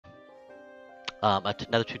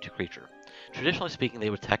another 2/2 creature. Traditionally speaking, they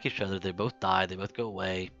would attack each other. They both die. They both go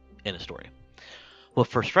away. End of story. What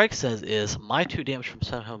First Strike says is my 2 damage from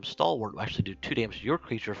Send Home Stalwart will actually do 2 damage to your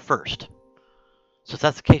creature first. So if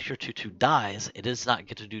that's the case, your 2/2 dies. It does not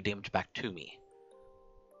get to do damage back to me.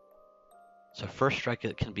 So First Strike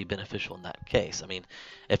can be beneficial in that case. I mean,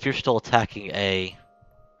 if you're still attacking a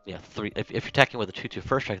if you're attacking with a 2/2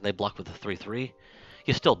 First Strike and they block with a 3/3,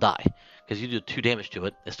 you still die because you do 2 damage to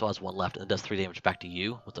it. It still has 1 left and it does 3 damage back to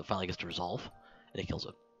you once it finally gets to resolve, and it kills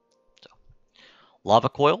it. So Lava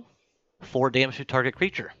Coil, 4 damage to target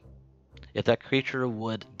creature. If that creature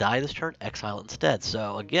would die this turn, exile it instead.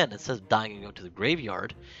 So again, it says dying and go to the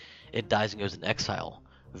graveyard. It dies and goes in exile.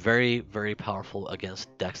 Very, very powerful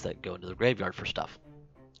against decks that go into the graveyard for stuff.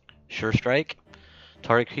 Sure Strike.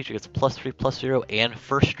 Target creature gets +3/+0 and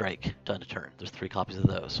First Strike to end a turn. There's 3 copies of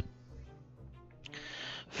those.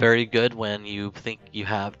 Very good when you think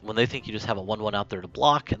when they think you just have a 1/1 out there to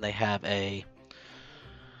block, and they have a,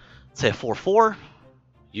 say, a 4/4.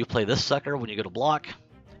 You play this sucker when you go to block.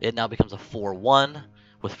 It now becomes a 4/1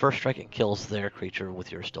 with First Strike and kills their creature with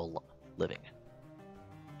your still living.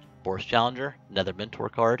 Boris Challenger, another Mentor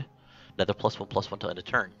card, another +1/+1 to end a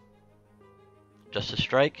turn. Justice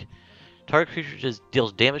Strike. Target creature just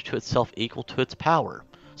deals damage to itself equal to its power.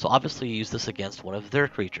 So obviously you use this against one of their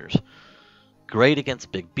creatures. Great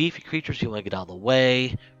against big beefy creatures you want to get out of the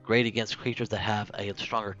way. Great against creatures that have a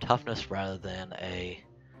stronger toughness rather than a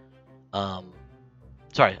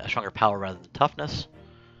stronger power rather than toughness.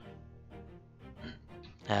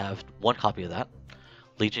 Have 1 copy of that.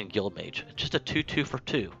 Legion Guildmage. Just a 2/2 for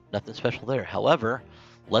 2. Nothing special there. However,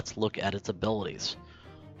 let's look at its abilities.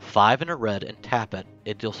 5 in a red and tap it.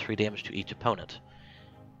 It deals 3 damage to each opponent.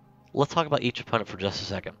 Let's talk about each opponent for just a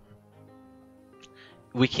second.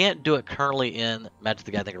 We can't do it currently in Magic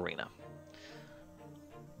the Gathering Arena,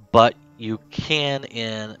 but you can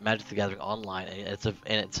in Magic the Gathering Online, and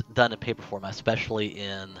it's done in paper format, especially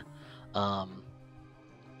in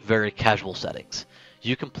very casual settings.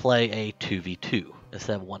 You can play a 2v2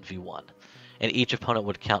 instead of 1v1, and each opponent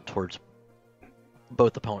would count towards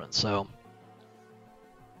both opponents. So,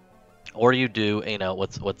 or you do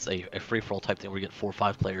what's a free-for-all type thing where you get 4 or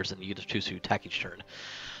 5 players and you get to choose who attack each turn.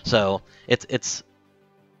 So it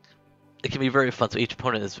can be very fun. So each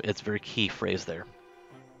opponent it's very key phrase there.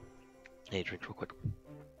 Hey, drink real quick.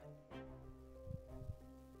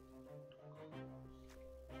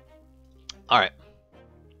 All right.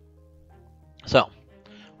 So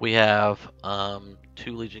we have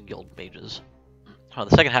 2 Legion Guild Mages. The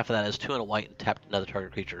second half of that is 2 in a white and tap another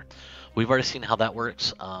target creature. We've already seen how that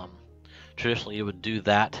works. Traditionally, you would do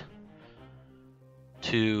that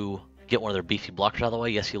to get one of their beefy blockers out of the way.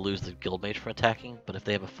 Yes, you lose the Guild Mage from attacking, but if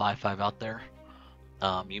they have a 5/5 out there,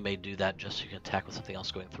 you may do that just so you can attack with something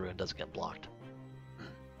else going through and doesn't get blocked.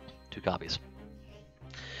 2 copies.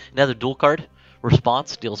 Another dual card.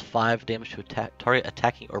 Response deals 5 damage to target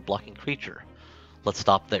attacking or blocking creature. Let's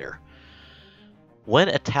stop there. When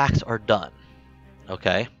attacks are done,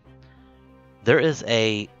 okay, there is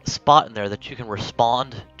a spot in there that you can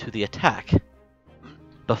respond to the attack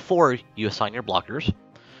before you assign your blockers.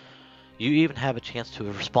 You even have a chance to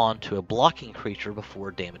respond to a blocking creature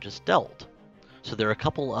before damage is dealt. So there are a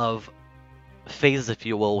couple of phases, if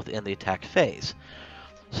you will, within the attack phase.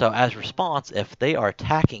 So as response, if they are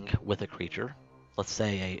attacking with a creature, let's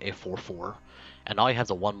say a 4/4, and all you have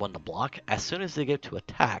is a 1/1 to block, as soon as they get to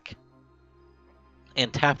attack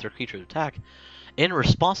and tap their creature to attack, in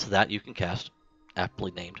response to that, you can cast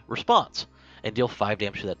aptly named Response and deal 5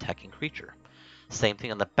 damage to that attacking creature. Same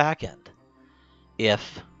thing on the back end.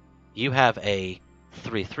 If you have a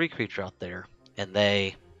 3/3 creature out there and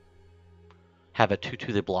they have a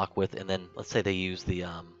 2/2 they block with, and then let's say they use the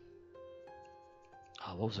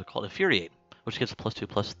what was it called? Infuriate, which gives a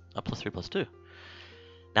 +3/+2.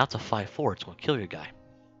 Now it's a 5/4. It's going to kill your guy.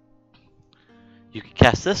 You can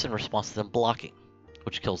cast this in response to them blocking,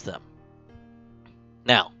 which kills them.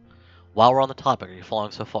 Now, while we're on the topic, are you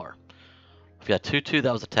following so far? If you had 2/2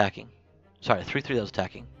 that was attacking, sorry, 3/3 that was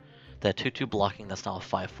attacking, that 2/2 blocking, that's now a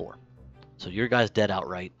 5/4. So your guy's dead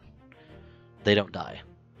outright. They don't die.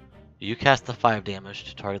 You cast the 5 damage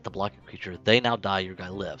to target the blocking creature. They now die. Your guy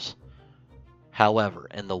lives. However,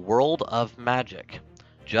 in the world of Magic,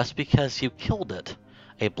 just because you killed it,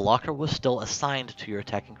 a blocker was still assigned to your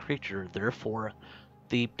attacking creature. Therefore,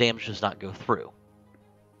 the damage does not go through.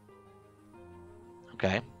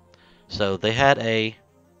 Okay, so they had a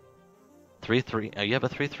 3/3. You have a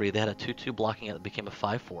 3/3. They had a 2/2 blocking it that became a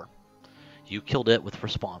 5/4. You killed it with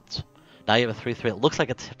response. Now you have a 3/3. It looks like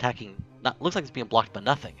it's attacking. Looks like it's being blocked by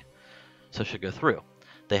nothing, so it should go through.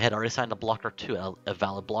 they had already assigned a blocker to it, a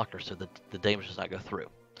valid blocker, so that the damage does not go through.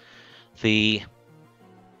 The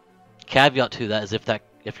caveat to that is if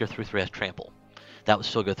your 3/3 has trample, that would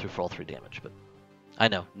still go through for all 3 damage. But I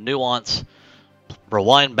know, nuance.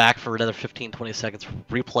 Rewind back for another 15-20 seconds,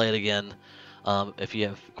 replay it again. If you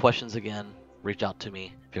have questions again, reach out to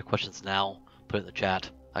me. If you have questions now, put it in the chat.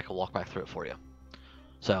 I can walk back through it for you.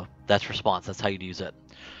 So that's response. That's how you'd use it.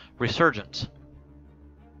 Resurgence.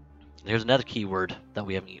 Here's another keyword that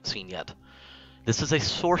we haven't seen yet. This is a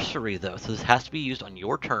sorcery, though, so this has to be used on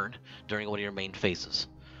your turn during one of your main phases.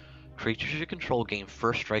 Creatures you control gain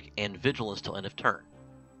first strike and vigilance till end of turn.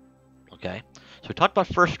 Okay, so we talked about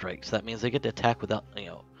first strike, so that means they get to attack without,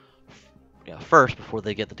 first before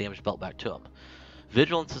they get the damage belt back to them.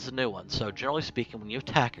 Vigilance is a new one, so generally speaking, when you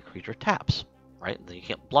attack, a creature taps, right? And then you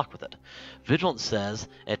can't block with it. Vigilance says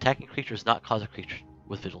an attacking creature does not cause a creature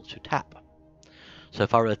with vigilance to tap. So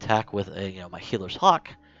if I were to attack with a, my Healer's Hawk,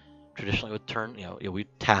 traditionally would turn, we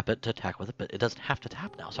tap it to attack with it, but it doesn't have to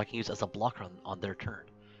tap now, so I can use it as a blocker on their turn.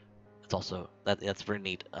 It's also that's a very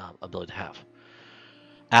neat ability to have.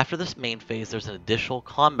 After this main phase, there's an additional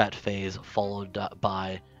combat phase followed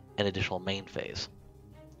by an additional main phase.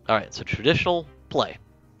 All right, so traditional play.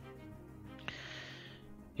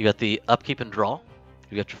 You got the upkeep and draw.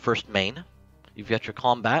 You got your first main. You've got your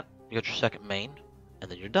combat. You got your second main, and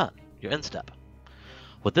then you're done. You're in step.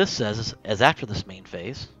 What this says is after this main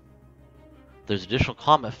phase, there's additional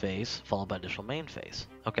combat phase followed by additional main phase.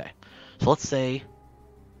 Okay, so let's say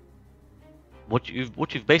what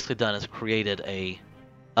you've basically done is created a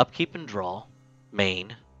upkeep and draw,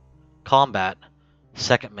 main, combat,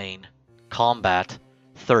 second main, combat,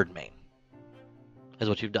 third main, is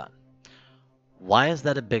what you've done. Why is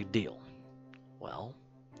that a big deal? Well,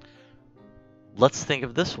 let's think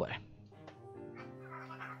of it this way.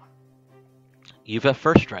 You've got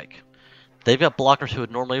first strike. They've got blockers who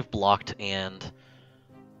would normally have blocked and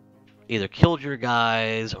either killed your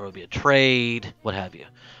guys or it would be a trade, what have you.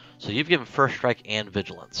 So you've given first strike and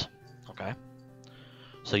vigilance. Okay?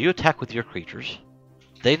 So you attack with your creatures.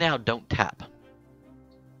 They now don't tap.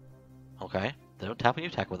 Okay? They don't tap when you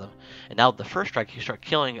attack with them. And now with the first strike, you start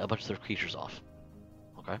killing a bunch of their creatures off.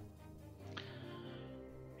 Okay?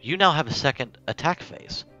 You now have a second attack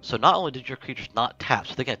phase. So not only did your creatures not tap,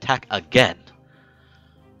 so they can attack again,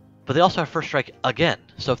 but they also have first strike again.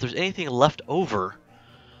 So if there's anything left over,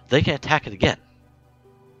 they can attack it again.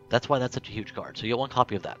 That's why that's such a huge card. So you get one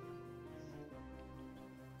copy of that.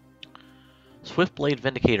 Swiftblade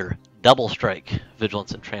Vindicator, double strike,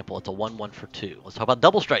 vigilance and trample. It's a 1/1 for 2. Let's talk about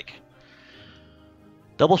double strike.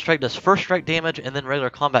 Double strike does first strike damage and then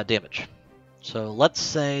regular combat damage. So let's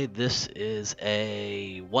say this is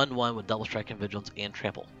a 1/1 with double strike and vigilance and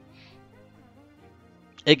trample.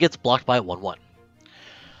 It gets blocked by a 1/1.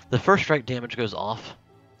 The first strike damage goes off.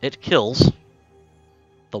 It kills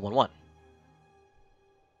the 1/1.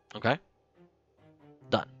 Okay?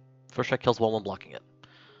 Done. First strike kills 1/1 blocking it.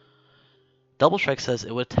 Double strike says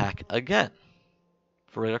it would attack again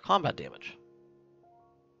for regular combat damage.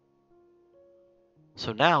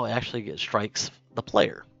 So now it actually strikes the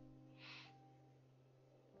player.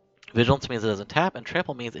 Vigilance means it doesn't tap, and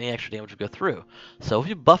trample means any extra damage would go through. So if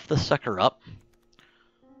you buff the sucker up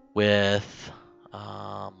with,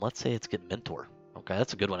 let's say it's get Mentor. Okay,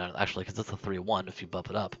 that's a good one actually, because it's a 3/1 if you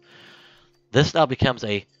buff it up. This now becomes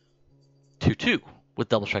a 2/2 with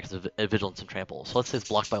double strike and vigilance and trample. So let's say it's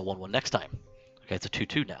blocked by a 1/1 next time. Okay, it's a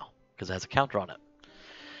 2/2 now because it has a counter on it.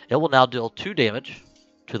 It will now deal 2 damage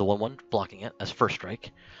to the 1/1 blocking it as first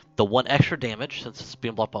strike. The 1 extra damage, since it's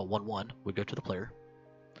being blocked by a 1/1, would go to the player.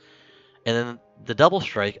 And then the double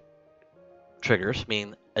strike triggers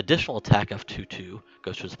mean additional attack of 2/2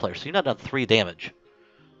 goes to the player. So you've now done 3 damage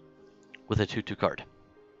with a 2/2 card.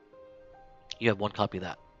 You have 1 copy of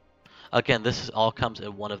that. Again, this all comes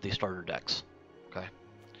in one of the starter decks. Okay.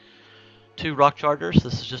 2 Rock Chargers.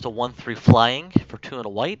 This is just a 1/3 flying for 2 and a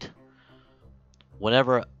white.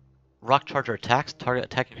 Whenever Rock Charger attacks, target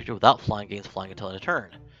attacking creature without flying gains flying until end of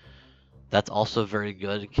turn. That's also very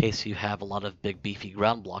good in case you have a lot of big beefy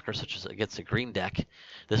ground blockers, such as against a green deck.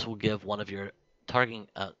 This will give one of your targeting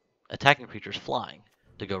attacking creatures flying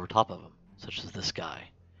to go over top of them, such as this guy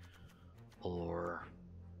or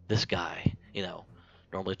this guy.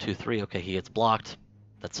 Normally 2/3. Okay, he gets blocked.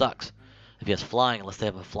 That sucks. If he has flying, unless they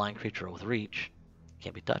have a flying creature with reach,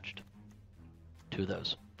 can't be touched. 2 of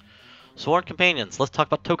those. Sworn Companions. Let's talk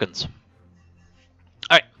about tokens.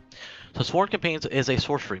 Alright. So Sworn Companions is a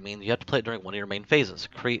sorcery, meaning you have to play it during one of your main phases.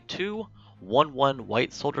 Create 2 1/1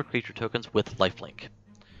 white soldier creature tokens with lifelink.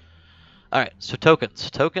 Alright, so tokens.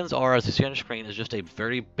 Tokens are, as you see on your screen, is just a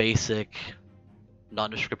very basic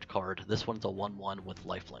nondescript card. This one's a 1/1 with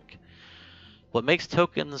lifelink. What makes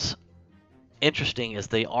tokens interesting is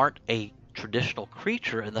they aren't a traditional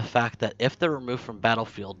creature in the fact that if they're removed from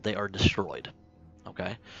battlefield, they are destroyed.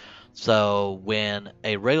 Okay, so when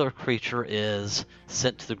a regular creature is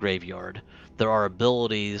sent to the graveyard, there are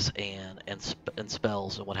abilities and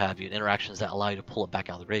spells and what have you, and interactions that allow you to pull it back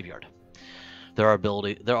out of the graveyard. There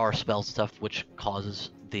are spells and stuff which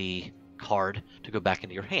causes the card to go back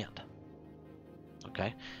into your hand.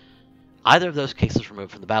 Okay, either of those cases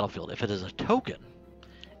removed from the battlefield. If it is a token,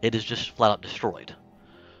 it is just flat out destroyed.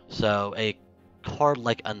 So a card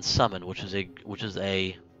like Unsummon, which is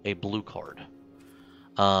a blue card.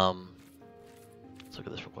 Let's look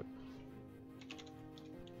at this real quick.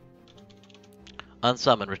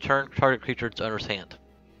 Unsummon, return target creature to its owner's hand.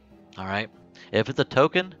 All right. If it's a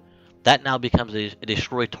token, that now becomes a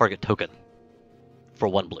destroy target token for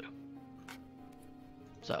 1 blue.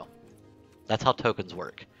 So that's how tokens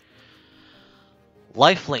work.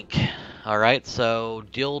 Lifelink. Alright, so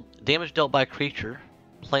damage dealt by a creature,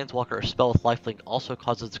 planeswalker, or spell with lifelink also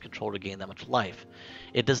causes the controller to gain that much life.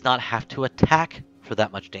 It does not have to attack for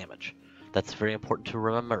that much damage. That's very important to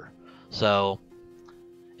remember. So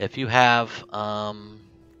if you have where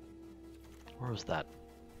was that?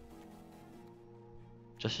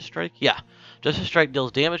 Justice Strike? Yeah. Justice Strike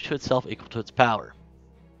deals damage to itself equal to its power.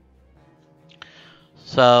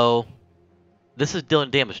 So this is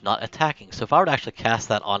dealing damage, not attacking. So if I were to actually cast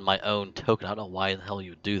that on my own token, I don't know why the hell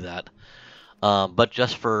you would do that. But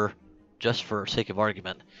just for sake of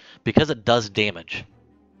argument, because it does damage,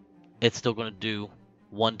 it's still going to do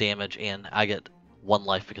 1 damage, and I get 1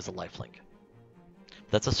 life because of lifelink.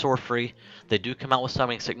 That's a sorcery. They do come out with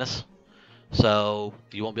Summoning Sickness, so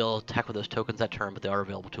you won't be able to attack with those tokens that turn, but they are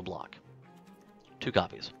available to block. 2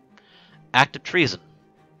 copies. Act of Treason.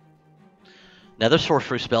 Another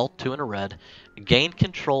sorcery spell, 2 in a red. Gain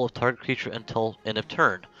control of target creature until end of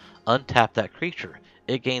turn. Untap that creature.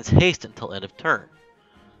 It gains haste until end of turn.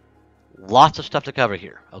 Lots of stuff to cover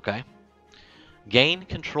here, okay? Gain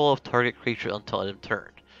control of target creature until end of turn.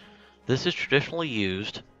 This is traditionally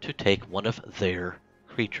used to take one of their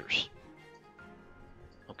creatures.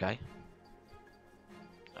 Okay?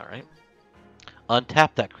 Alright.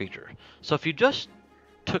 Untap that creature. So if you just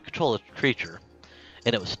took control of the creature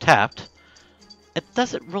and it was tapped, it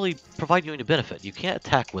doesn't really provide you any benefit. You can't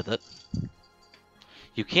attack with it.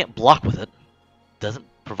 You can't block with it. Doesn't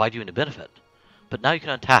provide you any benefit. But now you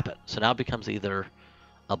can untap it. So now it becomes either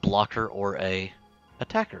a blocker or a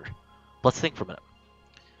attacker. Let's think for a minute.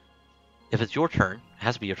 If it's your turn, it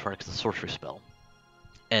has to be your turn because it's a sorcery spell,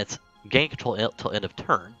 and it's gain control until end of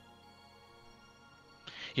turn,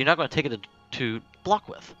 you're not going to take it to block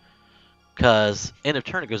with, because end of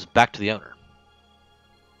turn it goes back to the owner.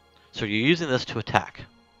 So you're using this to attack.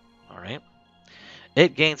 Alright?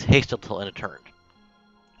 It gains haste until end of turn.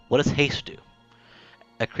 What does haste do?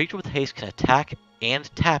 A creature with haste can attack and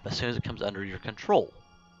tap as soon as it comes under your control.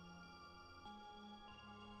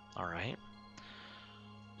 Alright?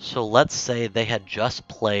 So let's say they had just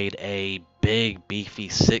played a big beefy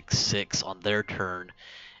 6/6 on their turn.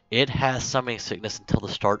 It has Summoning Sickness until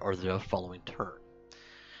the start or the following turn.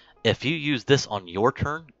 If you use this on your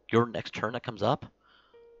turn, your next turn that comes up,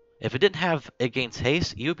 if it didn't have it gains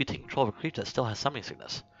haste, you would be taking control of a creature that still has Summoning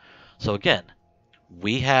Sickness. So again,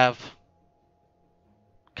 we have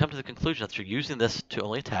come to the conclusion that you're using this to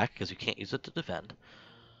only attack because you can't use it to defend.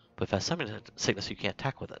 But if it has Summoning Sickness, you can't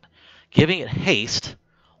attack with it. Giving it haste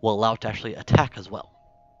will allow it to actually attack as well.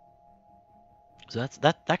 So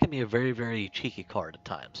that can be a very, very cheeky card at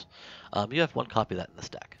times. You have 1 copy of that in this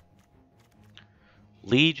deck.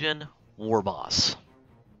 Legion Warboss.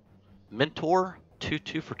 Mentor,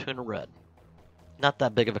 2/2 for 2 in a red. Not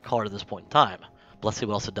that big of a card at this point in time. But let's see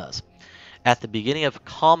what else it does. At the beginning of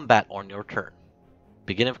combat on your turn.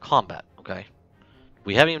 Beginning of combat, okay?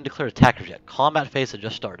 We haven't even declared attackers yet. Combat phase had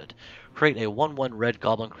just started. Create a 1/1 red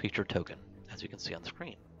goblin creature token, as you can see on the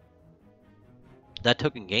screen. That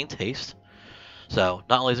token gains haste. So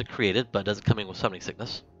not only is it created, but it doesn't come in with Summoning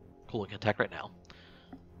Sickness. Cool, we can attack right now.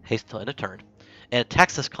 Haste until end of turn. And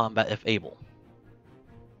attacks this combat if able.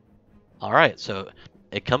 Alright, so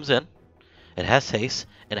it comes in, it has haste,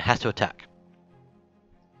 and it has to attack.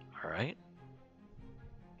 Alright.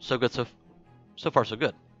 So good, so far so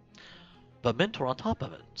good. But Mentor on top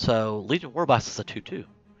of it. So Legion Warboss is a 2/2.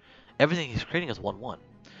 Everything he's creating is 1/1.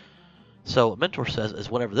 So what Mentor says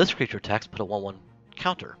is whenever this creature attacks, put a 1/1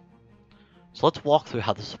 counter. So let's walk through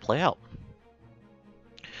how this will play out.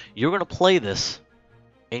 You're going to play this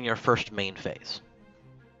in your first main phase.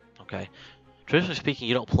 Okay? Traditionally speaking,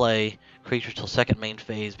 you don't play creatures till second main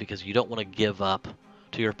phase because you don't want to give up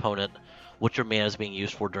to your opponent what your mana is being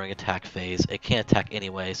used for during attack phase. It can't attack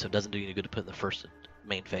anyway, so it doesn't do you any good to put it in the first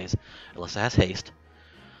main phase unless it has haste.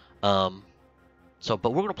 But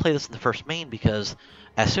we're going to play this in the first main because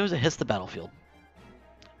as soon as it hits the battlefield,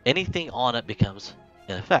 anything on it becomes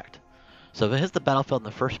in effect. So if it hits the battlefield in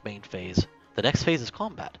the first main phase, the next phase is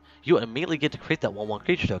combat. You immediately get to create that 1/1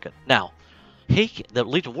 creature token. Now, the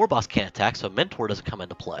Legion War Boss can't attack, so Mentor doesn't come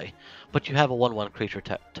into play, but you have a 1/1 creature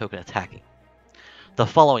token attacking. The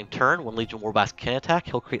following turn, when Legion War Boss can attack,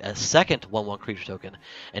 he'll create a second 1/1 creature token,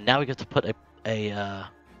 and now he gets to put a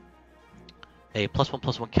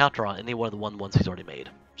 +1/+1 counter on any one of the 1/1s he's already made.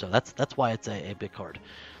 So that's why it's a big card.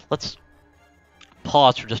 Let's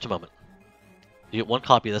pause for just a moment. You get one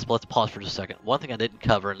copy of this, but let's pause for just a second. One thing I didn't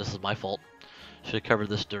cover, and this is my fault, should have covered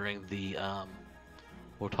this during the,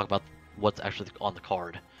 we'll talk about what's actually on the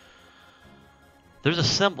card. There's a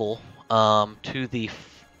symbol to the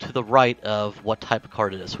right of what type of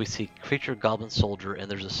card it is. So we see creature, goblin, soldier, and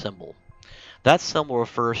there's a symbol. That symbol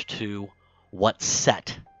refers to what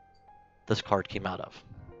set this card came out of.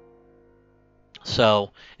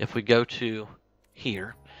 So if we go to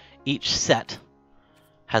here, each set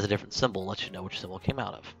has a different symbol, lets you know which symbol it came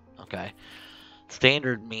out of. Okay,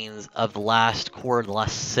 standard means of the last quarter, the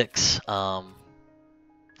last 6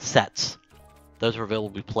 sets, those are available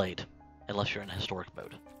to be played unless you're in historic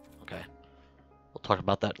mode. Okay, we'll talk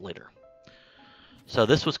about that later. So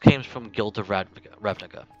this came from Guilds of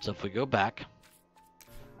Ravnica. So if we go back,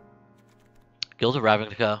 Guilds of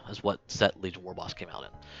Ravnica is what set Legion War Boss came out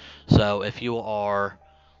in. So if you are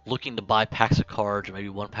looking to buy packs of cards, or maybe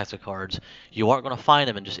one pack of cards, you aren't going to find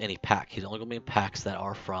him in just any pack. He's only going to be in packs that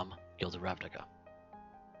are from Guilds of Ravnica.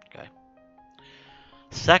 Okay.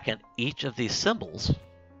 Second, each of these symbols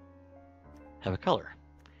have a color.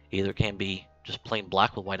 Either it can be just plain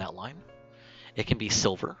black with white outline. It can be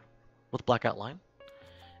silver with black outline.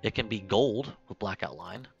 It can be gold with black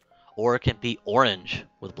outline. Or it can be orange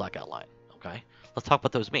with black outline. Okay. Let's talk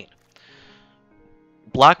what those mean.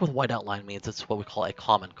 Black with white outline means it's what we call a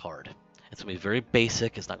common card. It's going to be very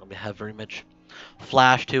basic. It's not going to have very much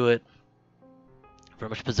flash to it, very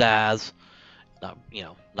much pizzazz. Not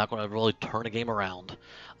going to really turn a game around.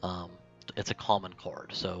 It's a common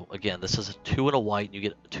card. So again, this is a 2 and a white. And you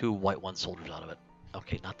get 2 white 1 soldiers out of it.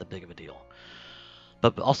 Okay, not that big of a deal.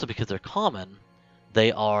 But also because they're common,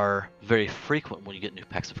 they are very frequent when you get new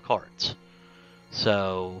packs of cards.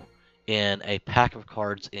 So in a pack of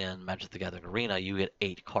cards in Magic the Gathering Arena, you get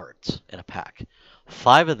 8 cards in a pack.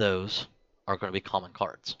 5 of those are going to be common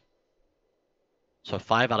cards. So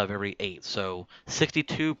 5 out of every 8. So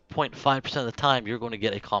 62.5% of the time, you're going to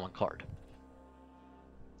get a common card.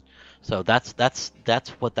 So that's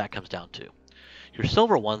what that comes down to. Your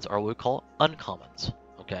silver ones are what we call uncommons.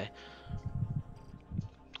 Okay.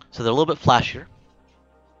 So they're a little bit flashier.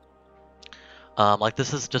 Like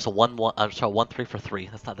this is just a 1/3 for 3.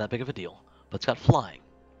 That's not that big of a deal, but it's got flying,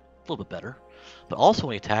 a little bit better. But also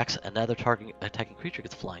when he attacks, another attacking creature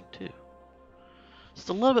gets flying too. So it's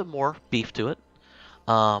a little bit more beef to it.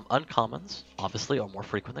 Uncommons obviously are more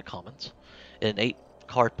frequent than commons. In an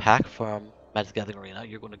 8-card pack from Magic the Gathering Arena,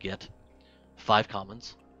 you're going to get 5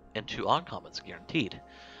 commons and 2 uncommons guaranteed.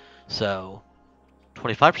 So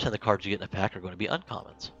 25% of the cards you get in a pack are going to be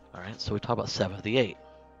uncommons. All right, so we talk about 7 of the 8.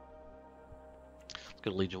 Let's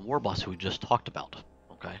go to Legion War Boss, who we just talked about.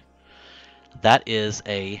 Okay, that is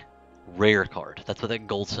a rare card. That's what that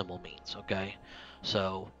gold symbol means. Okay,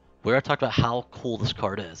 so we're going to talk about how cool this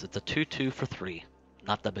card is. It's a 2/2 for 3.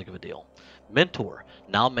 Not that big of a deal. Mentor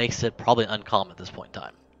now makes it probably uncommon at this point in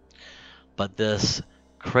time. But this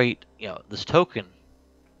this token,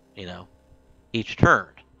 each turn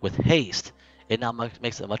with haste, it now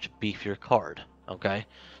makes it a much beefier card. Okay,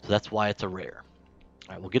 so that's why it's a rare.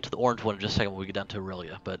 All right, we'll get to the orange one in just a second when we get down to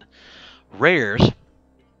Aurelia. But rares,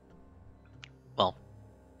 well,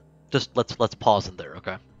 just let's pause in there.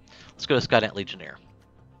 Okay, let's go to Skynet Legionnaire.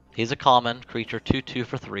 He's a common creature, 2/2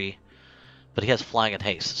 for 3, but he has flying and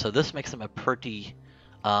haste. So this makes him a pretty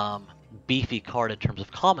beefy card in terms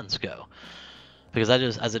of commons go. Because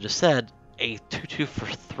as I just said, a 2/2 for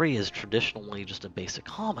 3 is traditionally just a basic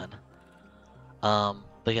common. But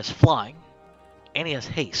he has flying, and he has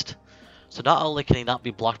haste. So not only can he not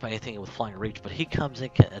be blocked by anything with flying reach, but he comes in,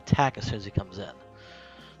 can attack as soon as he comes in.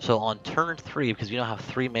 So on turn 3, because you now have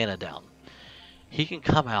 3 mana down, he can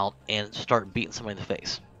come out and start beating somebody in the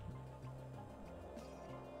face.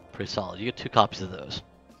 Pretty solid. You get 2 copies of those.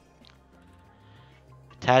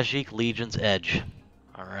 Tajik Legion's Edge.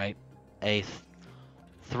 Alright. A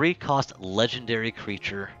 3-cost legendary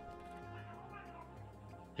creature.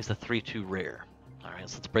 It's a 3/2 rare. Alright,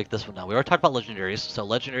 so let's break this one down. We already talked about legendaries. So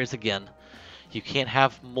legendaries, again, You can't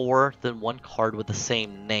have more than one card with the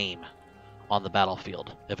same name on the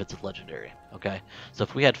battlefield if it's a legendary. Okay, so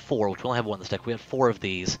if we had 4, which we only have 1 in this deck, we had 4 of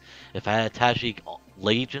these. If I had a Tajik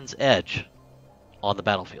Legion's Edge on the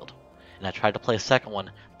battlefield, and I tried to play a second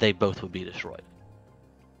one, they both would be destroyed.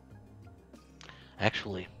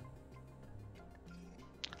 Actually,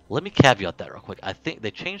 let me caveat that real quick. I think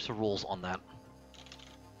they changed the rules on that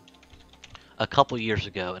a couple years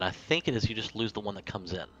ago, and I think it is you just lose the one that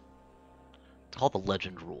comes in. It's called the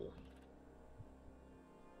Legend Rule.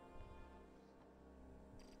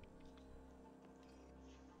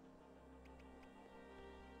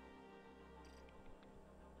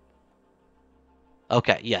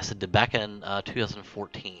 Okay, yes, it did back in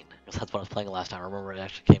 2014. Because that's when I was playing it last time. I remember it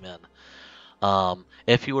actually came in.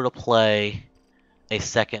 If you were to play a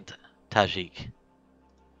second Tajik,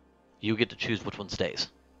 you get to choose which one stays.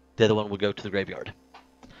 The other one would go to the graveyard.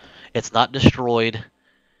 It's not destroyed.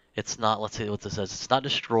 It's not, let's see what this says. It's not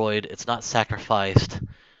destroyed. It's not sacrificed.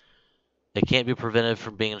 It can't be prevented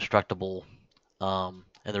from being indestructible.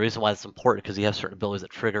 And the reason why it's important because you have certain abilities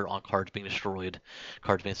that trigger on cards being destroyed,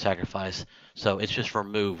 cards being sacrificed. So it's just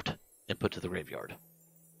removed and put to the graveyard.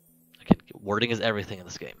 Again, wording is everything in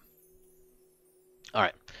this game.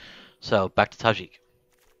 Alright, so back to Tajik.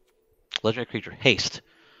 Legendary creature, Haste.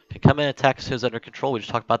 Can come in and attack as soon as under control. We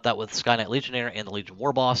just talked about that with Sky Knight Legionnaire and the Legion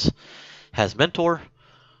War Boss. Has Mentor.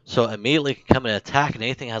 So immediately can come in and attack, and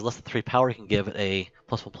anything that has less than 3 power, you can give it a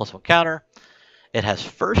 +1/+1 counter. It has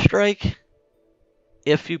First Strike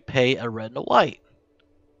if you pay a red and a white.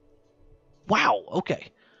 Wow,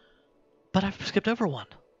 okay. But I've skipped over one.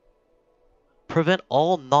 Prevent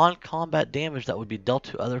all non-combat damage that would be dealt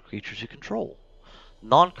to other creatures you control.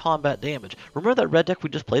 Non-combat damage. Remember that red deck we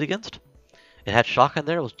just played against? It had Shock in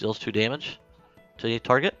there, it deals 2 damage to any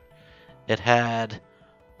target. It had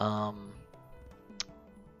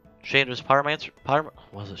Chandra's Pyromancer.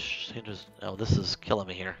 Was it Chandra's? Oh, this is killing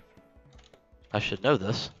me here. I should know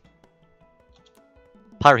this.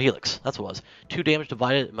 Pyrohelix, that's what it was. 2 damage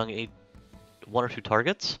divided among 1 or 2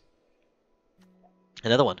 targets.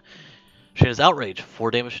 Another one. Chandra's Outrage.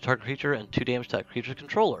 4 damage to target creature and 2 damage to that creature's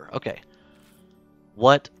controller. Okay.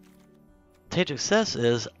 What Tajik says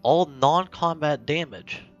is all non-combat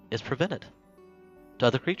damage is prevented to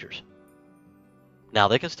other creatures. Now,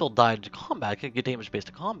 they can still die to combat, can get damage based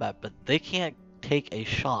to combat, but they can't take a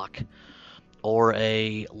shock or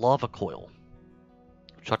a lava coil.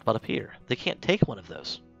 We talked about up here. They can't take one of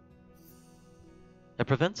those. It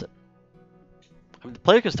prevents it. I mean, the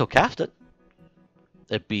player can still cast it.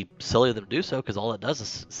 It'd be silly of them to do so, because all it does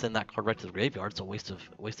is send that card right to the graveyard. It's a waste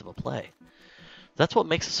of a play. That's what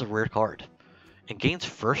makes this a rare card. It gains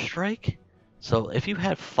First Strike. So if you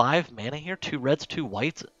had 5 mana here, 2 reds, 2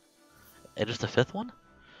 whites, and just a 5th one,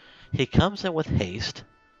 he comes in with Haste,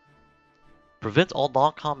 prevents all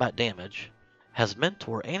non-combat damage, has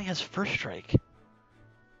Mentor, and he has First Strike.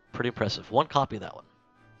 Pretty impressive. 1 copy of that one.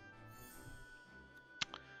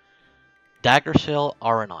 Daggersail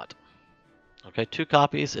Aeronaut. Okay, 2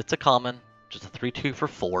 copies. It's a common. Just a 3/2 for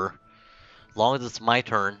 4. As long as it's my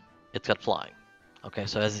turn, it's got flying. Okay,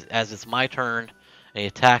 so as it's my turn and he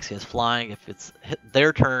attacks, he has flying. If it's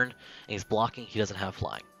their turn and he's blocking, he doesn't have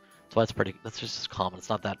flying. That's why that's just common. It's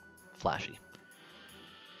not that flashy.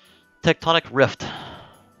 Tectonic Rift.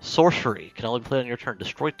 Sorcery. Can only be played on your turn.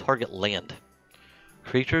 Destroy target land.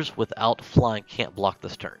 Creatures without flying can't block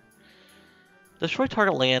this turn. Destroy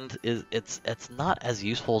target land it's not as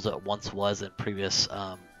useful as it once was in previous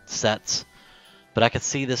sets, but I could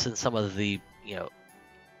see this in some of the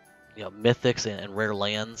mythics and rare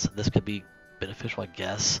lands. This could be beneficial, I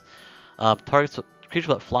guess. Creatures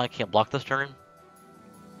without flying can't block this turn.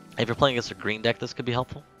 If you're playing against a green deck, this could be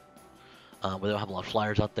helpful. We don't have a lot of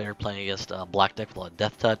flyers out there. Playing against a black deck with a lot of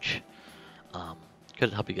Death Touch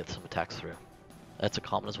could help you get some attacks through. That's a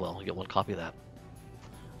common as well. You get 1 copy of that.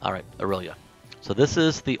 Alright, Aurelia. So this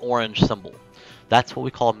is the orange symbol. That's what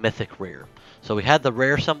we call mythic rare. So we had the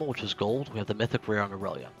rare symbol, which is gold. We have the mythic rare on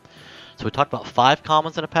Aurelia. So we talked about 5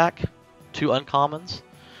 commons in a pack, 2 uncommons.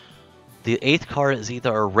 The 8th card is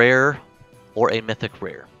either a rare or a mythic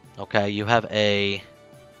rare. Okay, you have a...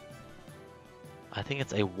 I think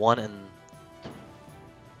it's a 1 in...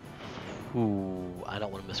 Ooh, I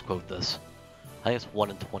don't want to misquote this. I think it's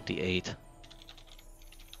 1 in 28.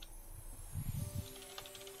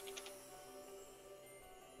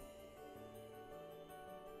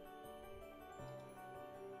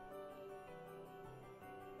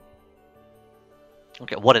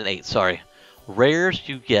 Okay, 1 in 8, sorry. Rares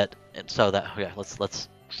you get, and so that, okay, let's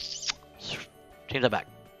change that back.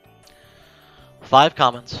 5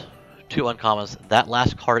 commons, 2 uncommons. That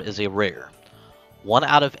last card is a rare. 1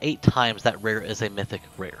 out of 8 times that rare is a mythic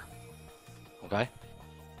rare. Okay?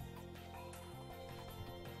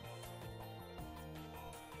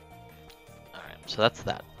 Alright, so that's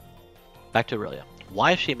that. Back to Aurelia.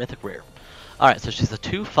 Why is she a mythic rare? Alright, so she's a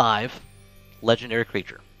 2/5 legendary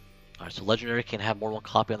creature. Alright, so legendary can have more than one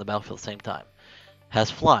copy on the battlefield at the same time. Has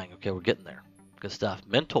flying. Okay, we're getting there. Good stuff.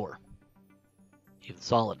 Mentor. Even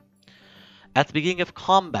solid. At the beginning of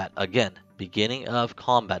combat, again, beginning of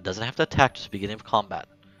combat. Doesn't have to attack, just beginning of combat.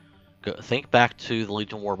 Go, think back to the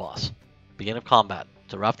Legion War Boss. Beginning of combat.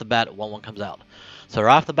 So right off the bat, 1/1 comes out. So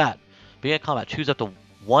right off the bat, beginning of combat, choose up to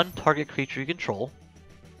 1 target creature you control.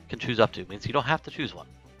 Can choose up to. Means you don't have to choose one.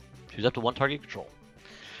 Choose up to 1 target you control.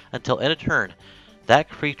 Until end of turn, that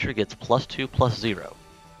creature gets +2/+0.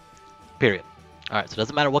 Period. Alright, so it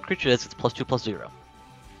doesn't matter what creature it is, it's +2/+0.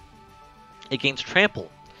 It gains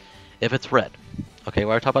trample if it's red. Okay,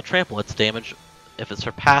 when I talk about trample, it's damage if it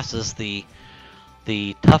surpasses the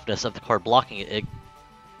toughness of the card blocking it,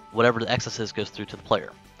 whatever the excess is goes through to the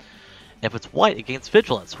player. If it's white, it gains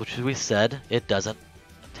vigilance, which we said it doesn't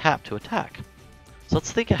tap to attack. So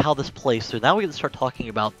let's think of how this plays through. Now we can start talking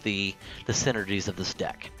about the synergies of this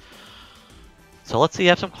deck. So let's say you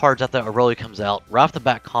have some cards after Aurelia comes out. Right off the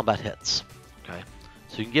bat, combat hits. Okay,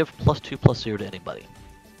 so you can give +2/+0 to anybody.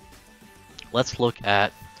 Let's look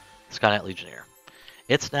at Sky Knight Legionnaire.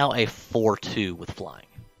 It's now a 4/2 with flying.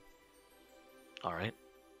 Alright.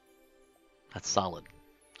 That's solid.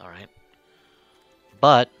 Alright.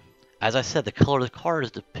 But, as I said, the color of the card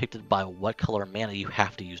is depicted by what color mana you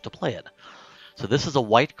have to use to play it. So this is a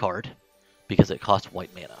white card because it costs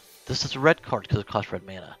white mana. This is a red card because it costs red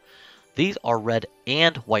mana. These are red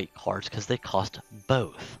and white cards because they cost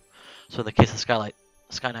both. So in the case of Sky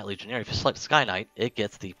Knight Legionnaire, if you select Sky Knight, it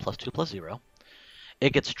gets the +2/+0.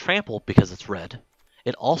 It gets trample because it's red.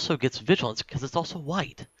 It also gets vigilance because it's also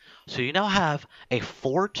white. So you now have a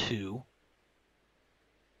 4/2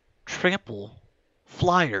 trample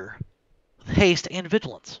flyer with haste and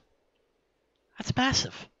vigilance. That's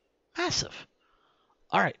massive. Massive.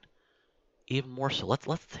 Alright. Even more so.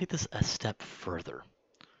 Let's take this a step further.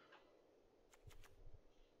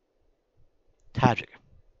 Tajic.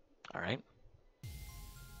 Alright.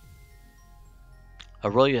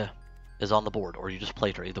 Aurelia is on the board, or you just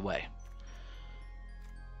played her either way.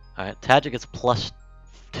 Alright, Tajic gets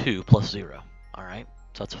 +2/+0. Alright,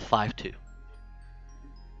 so that's a 5/2.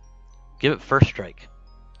 Give it first strike.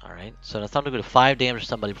 Alright, so that's time to go to 5 damage to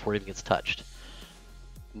somebody before it even gets touched.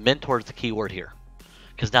 Mentor is the key word here.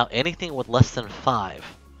 Because now anything with less than 5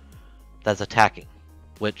 that's attacking,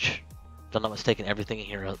 which, if I'm not mistaken, everything in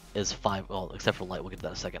here is 5, well, except for light, we'll get to that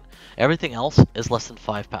in a second. Everything else is less than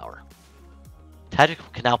 5 power. Tajic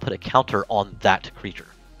can now put a counter on that creature,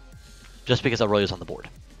 just because Aurelia's on the board.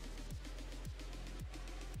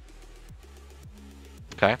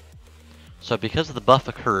 Okay? So because the buff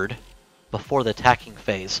occurred before the attacking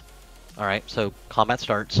phase, alright, so combat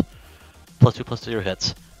starts, +2/+0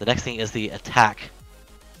 hits. The next thing is the attack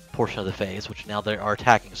portion of the phase, which now they are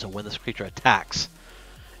attacking. So when this creature attacks,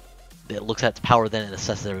 it looks at its power then and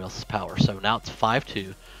assesses everyone else's power. So now it's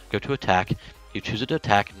 5/2, go to attack, you choose it to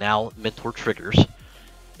attack, now Mentor triggers.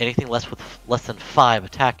 Anything less than 5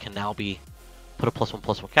 attack can now be put a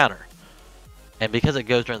 +1/+1 counter. And because it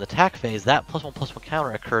goes during the attack phase, that +1/+1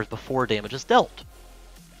 counter occurs before damage is dealt.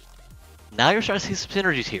 Now you're starting to see some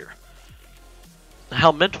synergies here.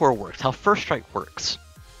 How Mentor works, how First Strike works,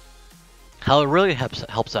 how Aurelia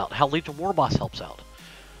helps out, how Legion War Boss helps out.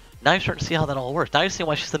 Now you're starting to see how that all works. Now you see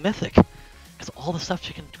why she's the Mythic. Because all the stuff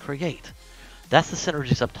she can create. That's the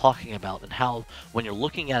synergies I'm talking about, and how when you're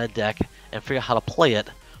looking at a deck and figure out how to play it,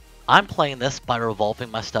 I'm playing this by revolving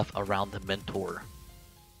my stuff around the Mentor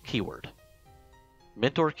keyword.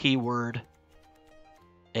 Mentor keyword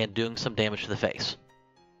and doing some damage to the face.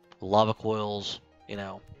 Lava coils, you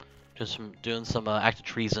know, just doing some active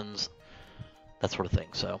treasons, that sort of thing.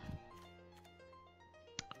 So,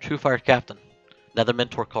 True Fire Captain, another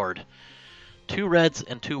Mentor card. 2 reds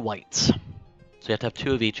and 2 whites. So you have to have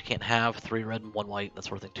 2 of each. You can't have 3 red and 1 white, that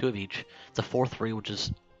sort of thing. 2 of each. It's a 4/3, which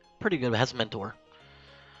is pretty good. It has a Mentor.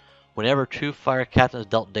 Whenever True Fire Captain is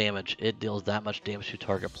dealt damage, it deals that much damage to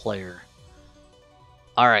target player.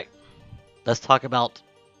 Alright, let's talk about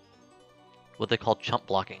what they call chump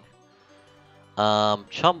blocking.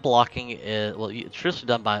 Chump blocking is, well, it's traditionally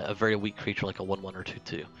done by a very weak creature like a 1/1 or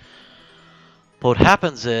 2/2. But what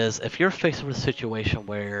happens is, if you're faced with a situation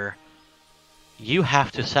where you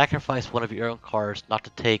have to sacrifice one of your own cards not to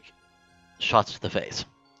take shots to the face.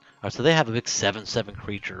 Alright, so they have a big 7/7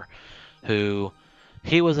 creature who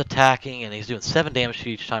he was attacking and he's doing 7 damage to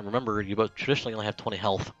each time. Remember, you both traditionally only have 20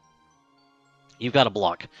 health. you've got to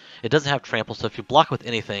block. It doesn't have trample, so if you block with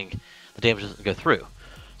anything, the damage doesn't go through.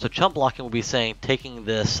 So chump blocking will be saying, taking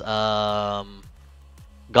this Goblin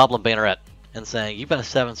Banneret and saying, you've got a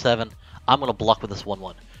 7/7, I'm going to block with this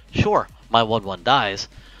 1/1. Sure, my 1/1 dies,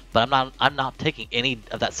 but I'm not taking any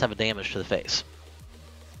of that 7 damage to the face.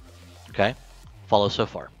 Okay? Follow so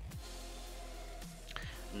far.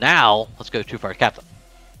 Now, let's go to Fire Captain.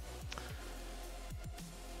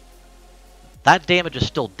 That damage is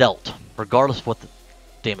still dealt, regardless of what the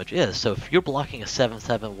damage is. So if you're blocking a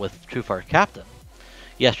 7/7 with True Fire Captain,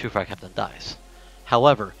 yes, True Fire Captain dies.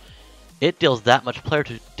 However, it deals that much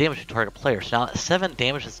damage to target player. So now that 7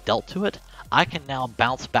 damage is dealt to it, I can now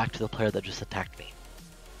bounce back to the player that just attacked me.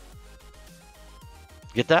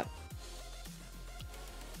 Get that?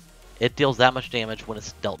 It deals that much damage when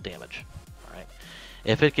it's dealt damage. All right.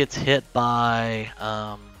 If it gets hit by,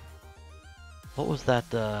 what was that?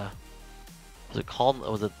 Was it called?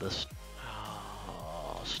 Was it the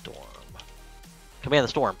Storm? Command the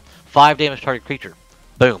Storm. 5 damage target creature.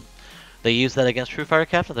 Boom. They use that against True Fire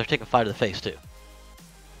Captain. They're taking 5 to the face too.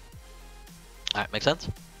 All right, make sense?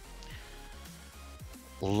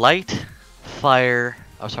 Light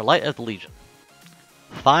of the Legion.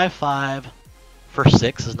 5/5 for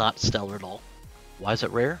 6 is not stellar at all. Why is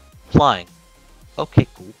it rare? Flying. Okay,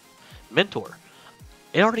 cool. Mentor.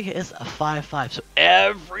 It already is a 5/5, so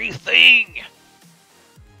everything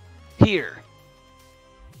here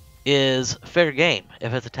is fair game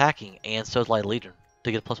if it's attacking, and so is Light of the Legion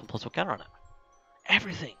to get a +1/+1 counter on it.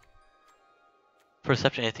 Everything. For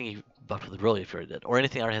exception, anything you buffed with the Brilliant if you already did, or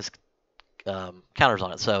anything that already has counters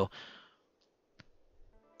on it. So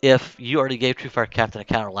if you already gave True Fire Captain a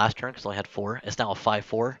counter last turn because it only had 4, it's now a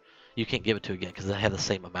 5/4. You can't give it to it again because they have the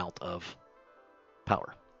same amount of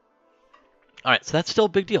power. All right, so that's still a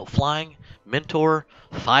big deal. Flying, Mentor,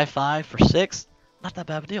 5/5 for 6, not that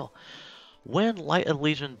bad of a deal. When Light of the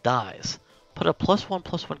Legion dies, put a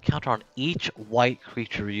 +1/+1 counter on each white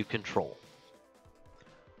creature you control.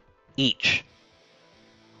 Each.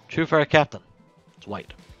 True Fire Captain, it's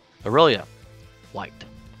white. Aurelia, white.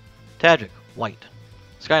 Tajic, white.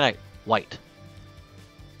 Sky Knight, white.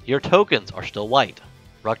 Your tokens are still white.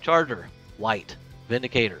 Ruck Charger, white.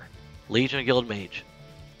 Vindicator, Legion of Guild Mage,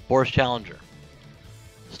 Boris Challenger,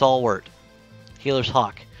 Stalwart, Healer's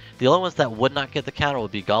Hawk. The only ones that would not get the counter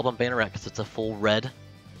would be Goblin Banneret because it's a full red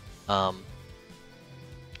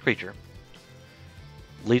creature.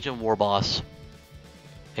 Legion Warboss,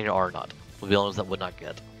 and your Argonaut would be the only ones that would not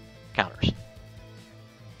get counters.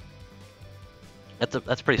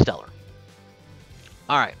 That's pretty stellar.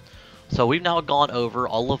 Alright, so we've now gone over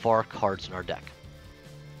all of our cards in our deck.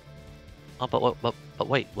 Oh, but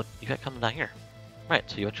wait, what you got coming down here? Right,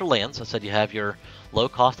 so you got your lands. I said you have your low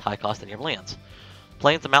cost, high cost, and you have lands.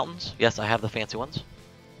 Plains and mountains, yes, I have the fancy ones.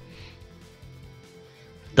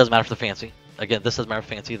 Doesn't matter if they're fancy. Again, this doesn't matter if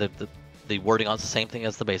fancy. The wording on it's the same thing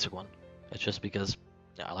as the basic one. It's just because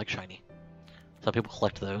I like shiny. Some people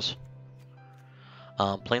collect those.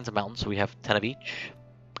 Plains and mountains, so we have 10 of each.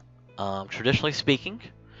 Traditionally speaking,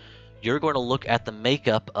 you're going to look at the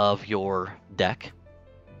makeup of your deck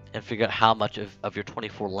and figure out how much of your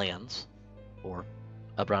 24 lands, or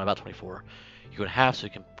around about 24, you're going to have so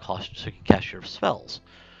you can cast your spells.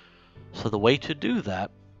 So the way to do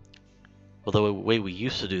that, well, the way we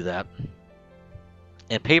used to do that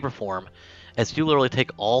in paper form, is you literally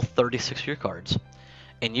take all 36 of your cards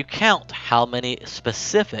and you count how many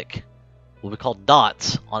specific, what we call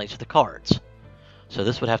dots, on each of the cards. So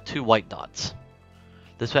this would have 2 white dots.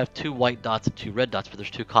 This would have 2 white dots and 2 red dots, but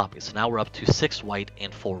there's 2 copies. So now we're up to 6 white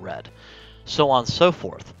and 4 red. So on and so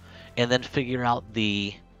forth. And then figure out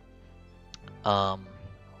the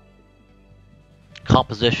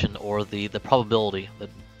composition, or the probability, the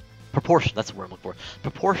proportion, that's the word I'm looking for.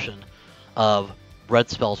 Proportion of red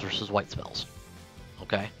spells versus white spells.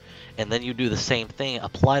 Okay? And then you do the same thing,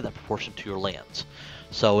 apply that proportion to your lands.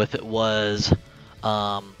 So if it was,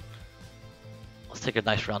 let's take a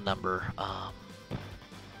nice round number.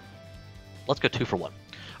 Let's go 2 for 1.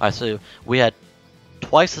 Alright, so we had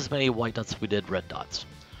twice as many white dots as we did red dots.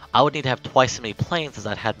 I would need to have twice as many plains as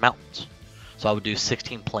I had mountains. So I would do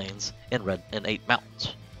 16 plains and 8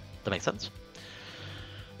 mountains. That makes sense?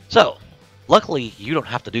 So, luckily, you don't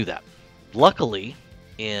have to do that. Luckily,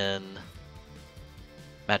 in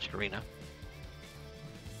Magic Arena,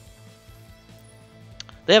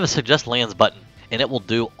 they have a Suggest Lands button, and it will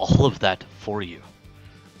do all of that for you.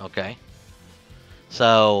 Okay?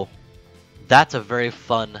 So, that's a very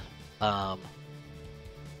fun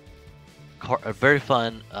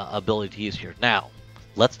ability to use here. Now,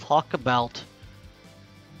 let's talk about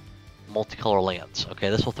multicolor lands. Okay,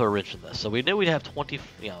 this will throw a wrench in this. So we knew we'd have 20,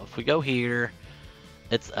 if we go here,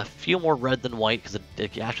 It's a few more red than white because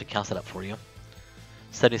it actually counts that up for you.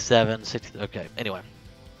 77, 60. Okay, anyway.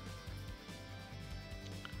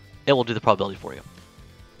 It will do the probability for you.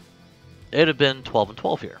 It would have been 12 and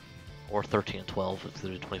 12 here, or 13 and 12 if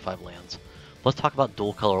there's 25 lands. Let's talk about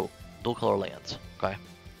dual color lands, okay?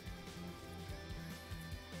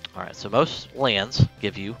 All right, so most lands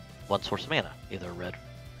give you one source of mana, either red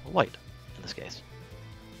or white in this case.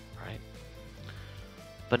 All right.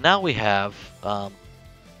 But now we have,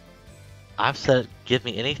 I've said give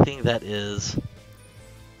me anything that is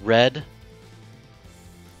red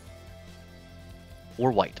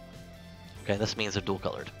or white. Okay, this means they're dual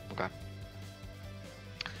colored. Okay.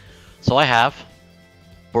 So I have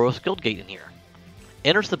Boros Guildgate in here.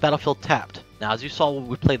 Enters the battlefield tapped. Now, as you saw when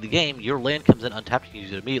we played the game, your land comes in untapped, you can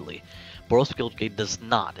use it immediately. Boros Guildgate does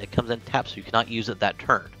not. It comes in tapped, so you cannot use it that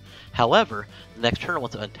turn. However, the next turn,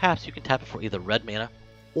 once it untaps, you can tap it for either red mana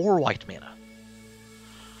or white mana.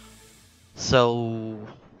 So,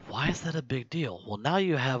 why is that a big deal? Well, now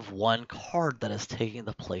you have one card that is taking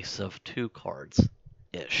the place of two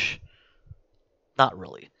cards-ish. Not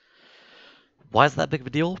really. Why is that big of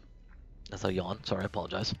a deal? That's a yawn. Sorry, I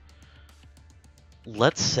apologize.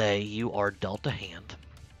 Let's say you are dealt a hand.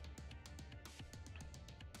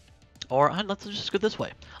 Or let's just go this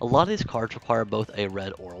way. A lot of these cards require both a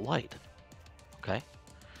red or a white. Okay?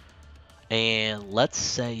 And let's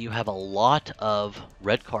say you have a lot of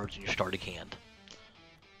red cards in your starting hand.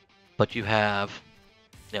 But you have,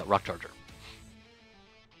 Rock Charger.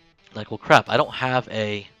 Like, well, crap, I don't have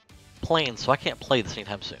a Plains, so I can't play this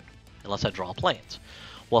anytime soon. Unless I draw Plains.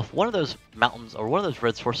 Well, if one of those mountains, or one of those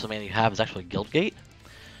red sources of mana you have is actually Guildgate,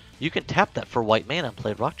 you can tap that for white mana and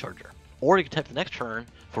play Rock Charger. Or you can tap the next turn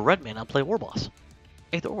for red mana and play War Boss.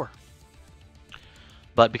 Either or.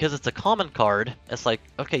 But because it's a common card, it's like,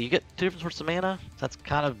 okay, you get two different sources of mana. That's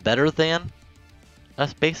kind of better than a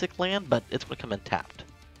basic land, but it's going to come in tapped.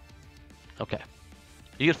 Okay.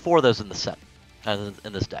 You get 4 of those in the set,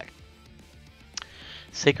 in this deck.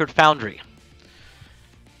 Sacred Foundry.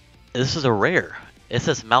 This is a rare. It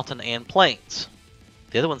says Mountain and Plains.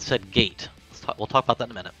 The other one said Gate. We'll talk about that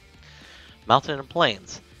in a minute. Mountain and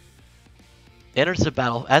Plains. Enters the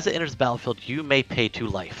battle. As it enters the battlefield, you may pay 2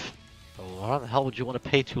 life. Oh, how the hell would you want to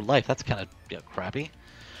pay 2 life? That's kind of crappy.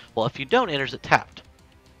 Well, if you don't, enters it tapped.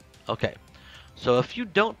 Okay. So if you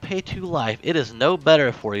don't pay 2 life, it is no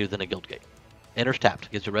better for you than a Guildgate. Enters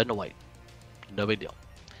tapped. Gives you red and a white. No big deal.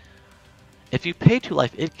 If you pay 2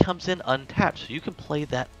 life, it comes in untapped, so you can play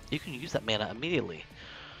that. You can use that mana immediately.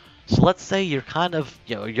 So let's say you're kind of,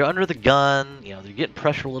 you're under the gun. You're getting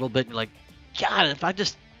pressure a little bit. And you're like, God,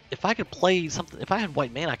 if I could play something, if I had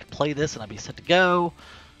white mana, I could play this and I'd be set to go,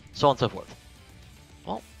 so on and so forth.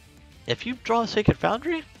 Well, if you draw a Sacred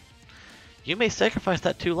Foundry, you may sacrifice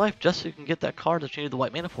that 2 life just so you can get that card that you need the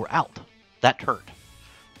white mana for out that turn.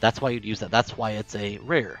 That's why you'd use that. That's why it's a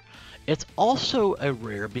rare. It's also a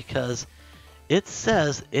rare because it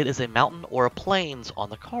says it is a mountain or a plains on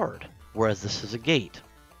the card, whereas this is a gate.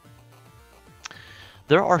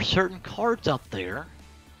 There are certain cards out there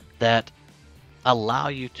that allow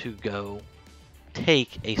you to go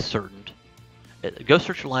take a certain... Go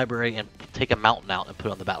search your library and take a mountain out and put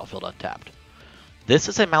it on the battlefield untapped. This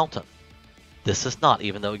is a mountain. This is not,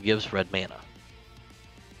 even though it gives red mana.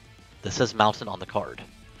 This says mountain on the card.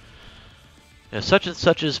 Such and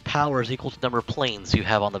such as power is equal to the number of plains you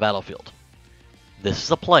have on the battlefield. This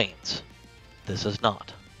is a plains. This is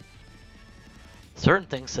not. Certain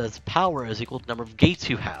things says power is equal to the number of gates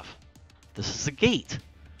you have. This is a gate.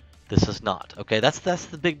 This is not. Okay, that's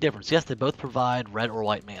the big difference. Yes, they both provide red or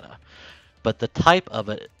white mana, but the type of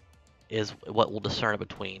it is what will discern it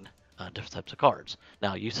between different types of cards.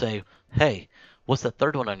 Now you say, hey, what's the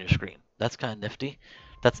third one on your screen? That's kind of nifty.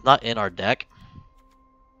 That's not in our deck.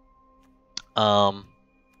 I'll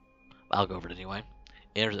go over it anyway.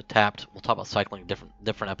 Enters it tapped. We'll talk about cycling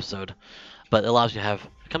different episode, but it allows you to have,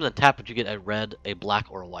 it comes in tapped, but you get a red, a black,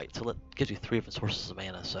 or a white. So it gives you 3 different sources of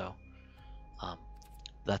mana. So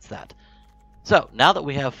that's that. So now that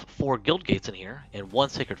we have 4 guild gates in here and 1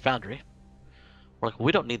 Sacred Foundry, we're like,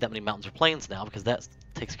 we don't need that many mountains or plains now because that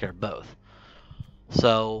takes care of both.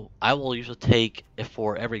 So I will usually take, if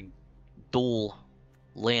for every dual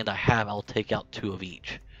land I have, I'll take out 2 of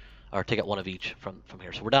each, or take out 1 of each from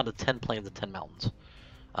here. So we're down to 10 plains and 10 mountains,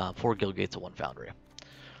 4 guild gates and 1 foundry.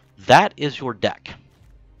 That is your deck.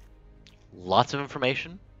 Lots of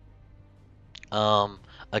information.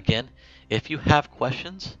 Again, if you have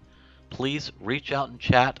questions, please reach out in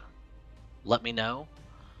chat. Let me know.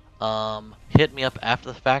 Hit me up after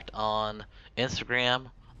the fact on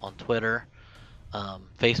Instagram, on Twitter,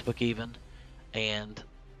 Facebook even, and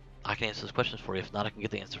I can answer those questions for you. If not, I can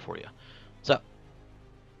get the answer for you. So,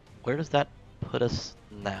 where does that put us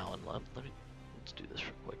now? And let's do this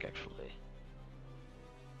real quick, actually.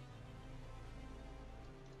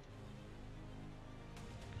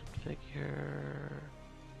 Configure.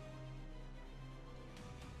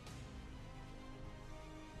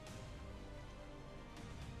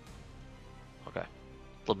 Okay, a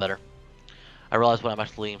little better. I realize when I'm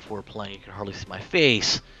actually leaning forward playing, you can hardly see my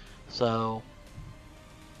face. So,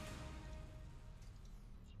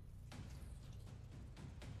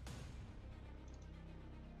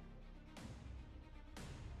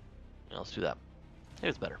 yeah, let's do that.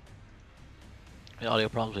 Here's better. The audio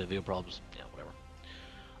problems, the video problems, yeah, whatever.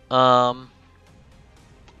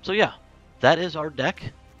 So yeah, that is our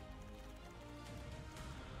deck.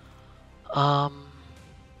 All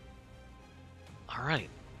right.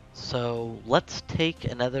 So let's take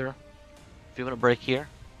another few-minute break here.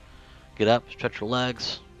 Get up, stretch your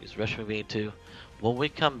legs, use the restroom if you need to. When we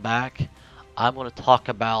come back, I'm going to talk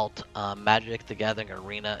about Magic: The Gathering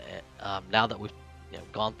Arena. Now that we've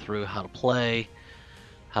gone through how to play,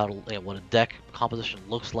 how to what a deck composition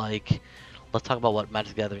looks like. Let's talk about what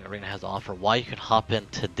Magic: The Gathering Arena has to offer. Why you can hop in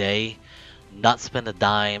today, not spend a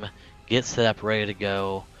dime, get set up, ready to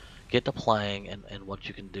go, get to playing, and what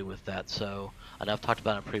you can do with that. So I know I've talked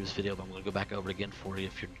about it in a previous video, but I'm going to go back over it again for you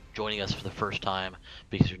if you're joining us for the first time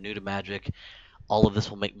because you're new to Magic. All of this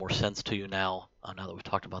will make more sense to you now, now that we've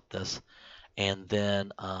talked about this. And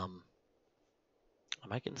then I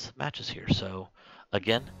might get into some matches here. So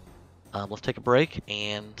again, let's take a break,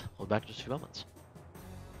 and we'll be back in just a few moments.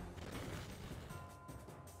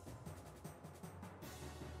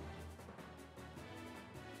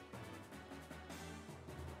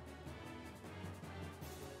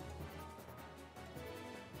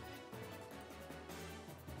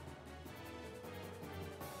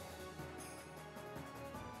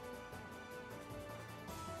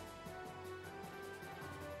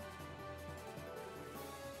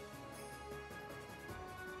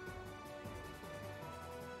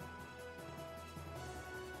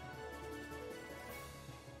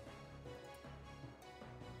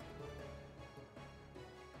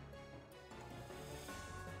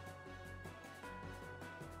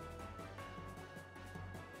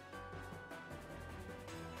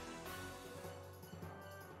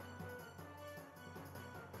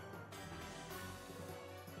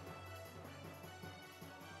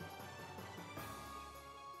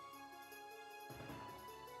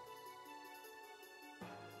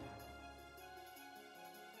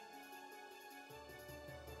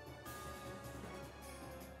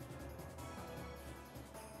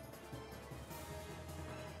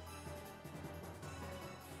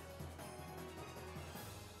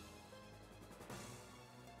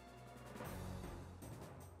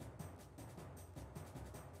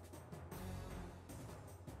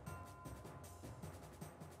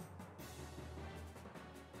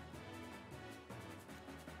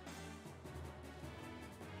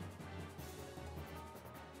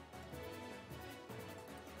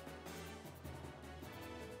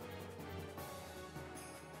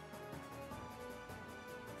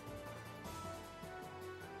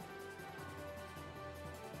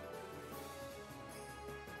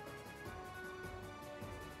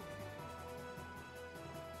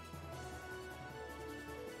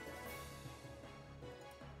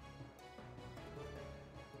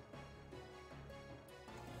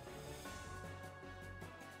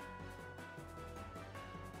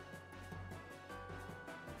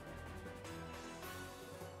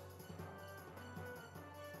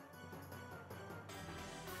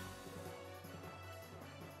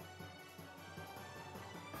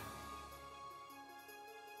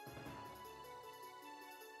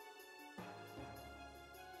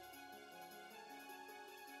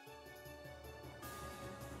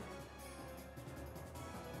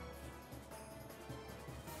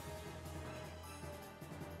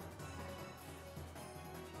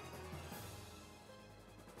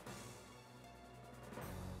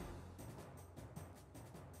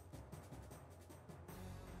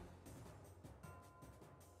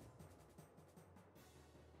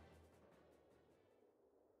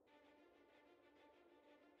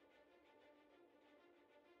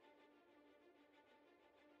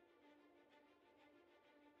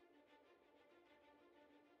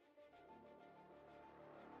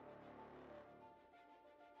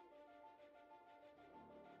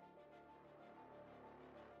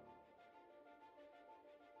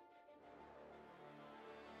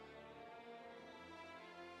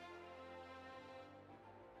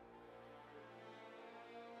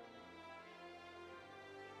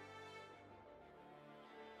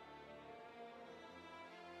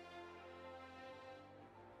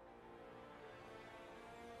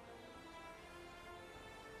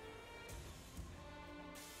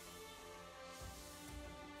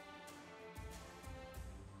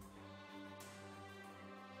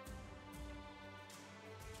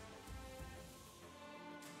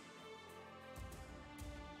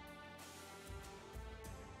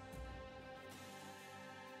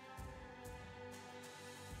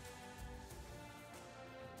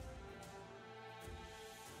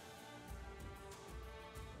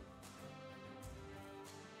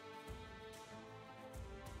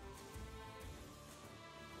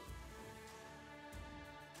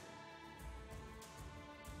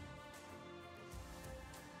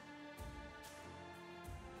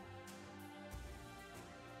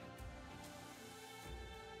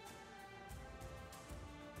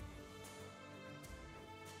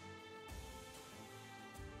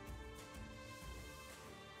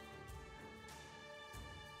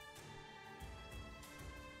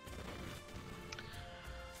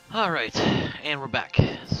 Alright, and we're back.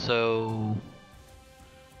 So,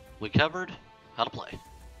 we covered how to play.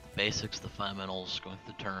 The basics, the fundamentals, going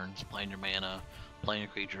through the turns, playing your mana, playing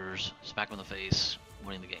your creatures, smack them in the face,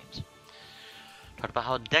 winning the games. Talked about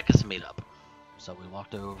how a deck is made up. So we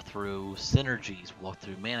walked over through synergies, we walked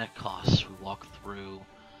through mana costs, we walked through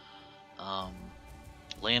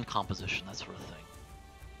land composition, that sort of thing.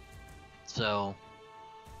 So,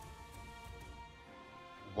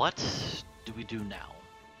 what do we do now?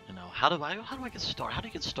 You know, how do I get started? How do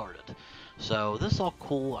you get started? So this is all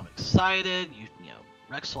cool. I'm excited. You know,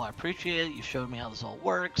 Rexel, I appreciate it. You showed me how this all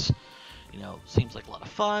works. You know, seems like a lot of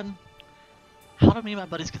fun. How do me and my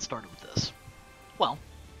buddies get started with this? Well,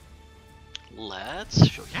 let's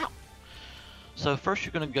show you how. So first,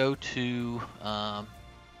 you're going to go to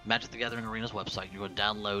Magic the Gathering Arena's website. You're going to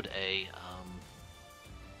download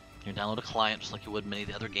a client just like you would many of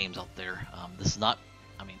the other games out there. This is not,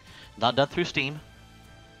 not done through Steam.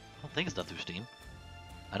 I don't think it's done through Steam.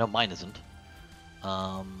 I know mine isn't.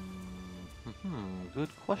 Good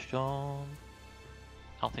question. I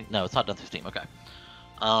don't think, no, it's not done through Steam. Okay.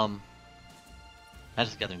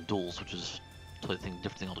 Magic the Gathering Duels, which is totally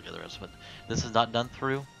different thing altogether. But this is not done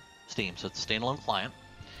through Steam, so it's a standalone client.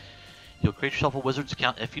 You'll create yourself a Wizards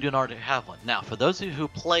account if you don't already have one. Now, for those of you who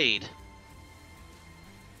played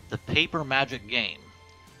the paper Magic game,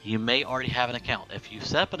 you may already have an account. If you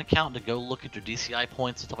set up an account to go look at your DCI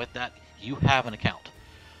points and stuff like that, you have an account.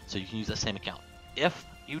 So you can use that same account. If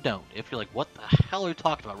you don't, if you're like, what the hell are you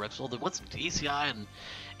talking about, Rex? What's DCI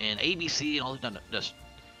and ABC and all that? No, just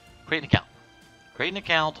create an account. Create an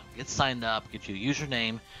account, get signed up, get you a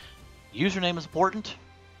username. Username is important.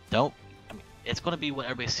 It's going to be what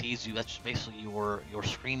everybody sees you. That's just basically your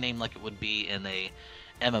screen name like it would be in a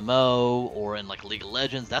MMO or in like League of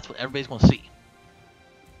Legends. That's what everybody's going to see.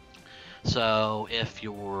 So if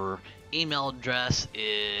your email address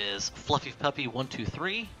is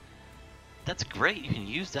fluffypuppy123, that's great. You can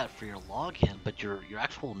use that for your login, but your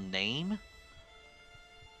actual name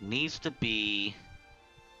needs to be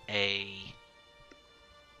a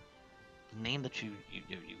name that you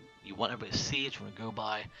want everybody to see it, you want to go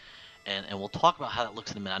by, and we'll talk about how that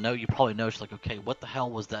looks in a minute. I know you probably noticed, like, okay, what the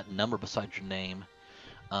hell was that number beside your name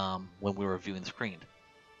when we were reviewing the screen?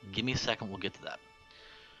 Give me a second, we'll get to that.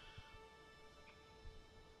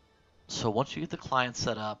 So once you get the client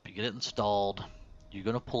set up, you get it installed, you're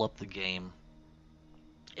going to pull up the game.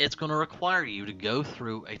 It's going to require you to go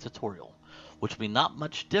through a tutorial, which will be not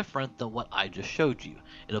much different than what I just showed you.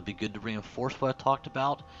 It'll be good to reinforce what I talked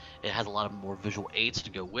about. It has a lot of more visual aids to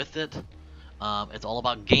go with it. It's all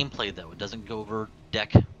about gameplay, though. It doesn't go over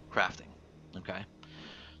deck crafting. Okay?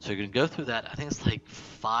 So you're going to go through that. I think it's like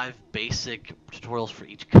 5 basic tutorials for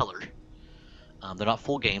each color. They're not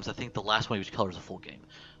full games. I think the last one of each color is a full game.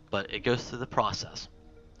 But it goes through the process.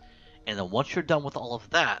 And then once you're done with all of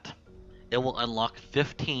that, it will unlock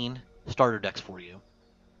 15 starter decks for you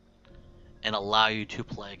and allow you to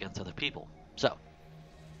play against other people. So,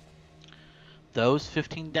 those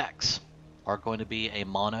 15 decks are going to be a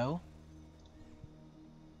mono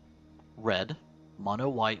red, mono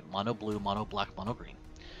white, mono blue, mono black, mono green.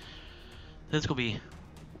 Then it's going to be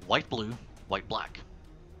white blue, white black,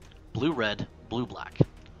 blue red, blue black,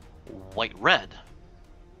 white red,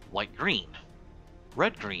 white green,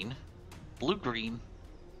 red green, blue green,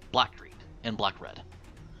 black green, and black red.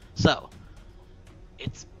 So,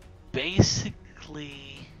 it's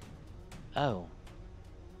basically... Oh.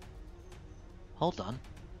 Hold on.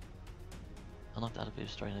 Unlocked out of beta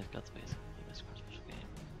starting decks, got the basic special game.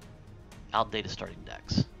 Outdated starting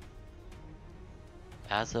decks.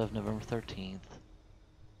 As of November 13th.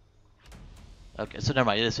 Okay, so never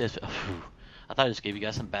mind. I thought I just gave you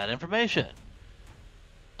guys some bad information.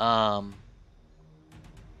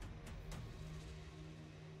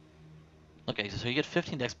 Okay, so you get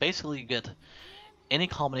 15 decks. Basically, you get any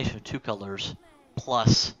combination of 2 colors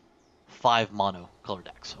plus 5 mono color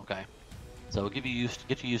decks. Okay, so it'll get you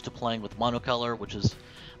used to playing with monocolor, which is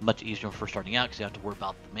much easier for starting out because you have to worry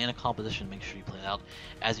about the mana composition. Make sure you play it out.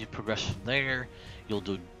 As you progress from there, you'll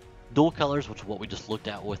do dual colors, which is what we just looked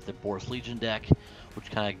at with the Boris Legion deck, which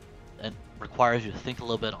kind of requires you to think a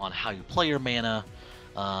little bit on how you play your mana,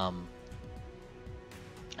 that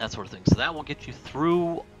sort of thing. So that will get you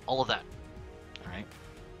through all of that. Alright,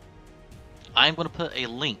 I'm going to put a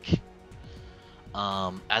link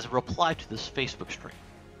as a reply to this Facebook stream.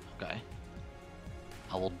 Okay,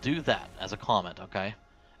 I will do that as a comment. Okay,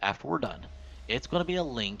 after we're done, it's going to be a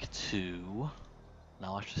link to.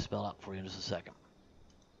 Now I'll actually spell it out for you in just a second.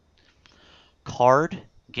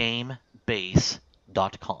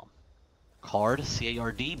 Cardgamebase.com. Card,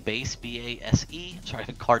 C-A-R-D, base, B-A-S-E. Sorry,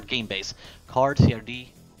 card game base. Card,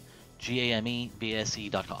 C-A-R-D,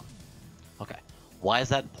 GAMEBSE.com. Okay. Why is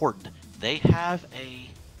that important? They have a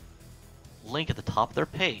link at the top of their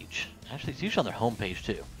page. Actually, it's usually on their homepage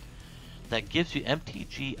too. That gives you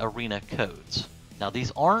MTG Arena codes. Now,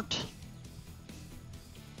 these aren't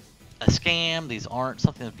a scam. These aren't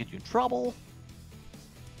something that will get you in trouble.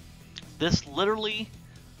 This literally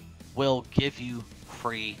will give you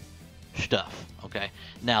free stuff. Okay.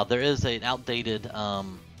 Now, there is an outdated, there's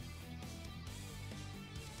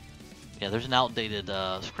an outdated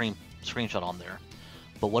screenshot on there.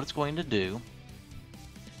 But what it's going to do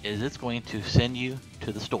is it's going to send you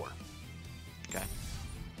to the store. Okay.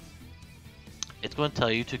 It's going to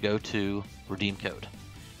tell you to go to redeem code.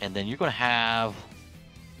 And then you're going to have,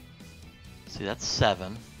 see, that's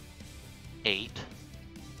 7, 8.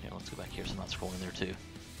 Here, let's go back here so I'm not scrolling there too.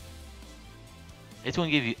 It's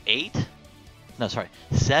going to give you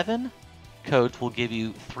 7 codes will give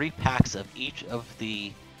you 3 packs of each of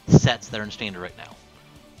the sets that are in standard right now.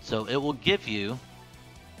 So it will give you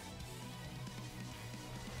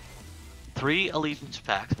 3 Allegiance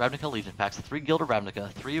packs, Ravnica Allegiance packs, 3 Guild of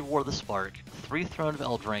Ravnica, 3 War of the Spark, 3 Throne of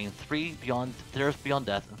Eldraine, 3 Theros Beyond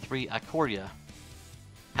Death, and 3 Ikoria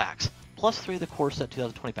packs, plus 3 of the core set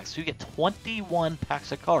 2020 packs. So you get 21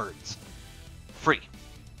 packs of cards free.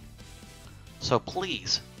 So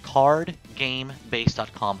please,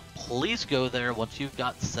 cardgamebase.com, please go there once you've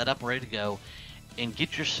got set up ready to go and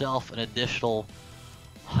get yourself an additional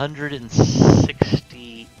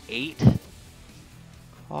 168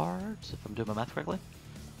 cards, if I'm doing my math correctly.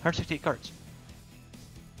 168 cards.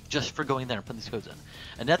 Just for going there and putting these codes in.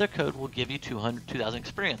 Another code will give you 2,000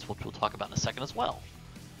 experience, which we'll talk about in a second as well.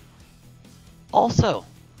 Also,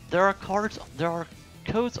 there are codes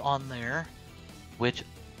on there which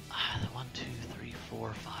 1, 2, 3,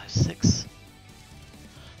 4, 5, 6.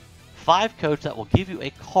 5 codes that will give you a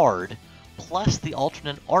card plus the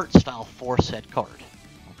alternate art style for said card.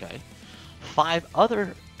 Okay. 5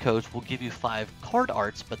 other codes will give you 5 card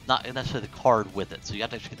arts, but not necessarily the card with it. So you have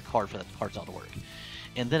to actually get the card for that card style to work.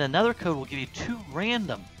 And then another code will give you 2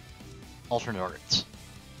 random alternate arts.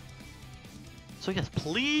 So yes,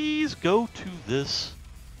 please go to this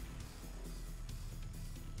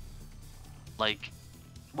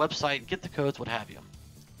website, get the codes, what have you.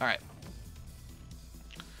 All right.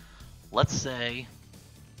 Let's say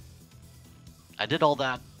I did all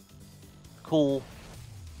that. Cool.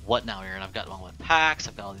 What now, Aaron? I've got all my packs.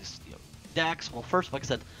 I've got all these decks. Well, first, like I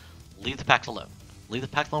said, leave the packs alone. Leave the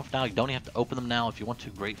packs alone for now. You don't even have to open them now. If you want to,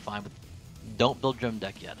 great, fine. But don't build your own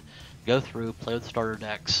deck yet. Go through, play with the starter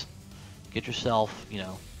decks, get yourself,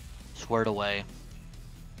 squared away,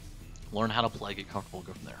 learn how to play, get comfortable,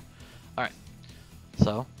 go from there. All right.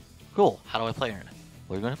 So, cool. How do I play, Aaron?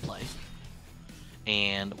 We're going to play.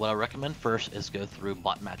 And what I recommend first is go through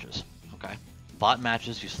bot matches. Okay. Bot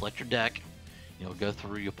matches. You select your deck. Go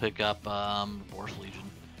through, you'll pick up Boros Legion,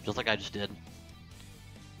 just like I just did,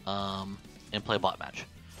 and play a bot match.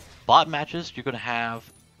 Bot matches, you're going to have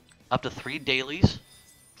up to 3 dailies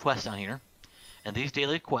quests down here, and these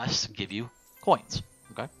daily quests give you coins,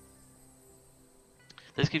 okay?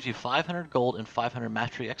 This gives you 500 gold and 500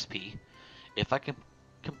 mastery XP if I can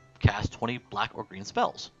cast 20 black or green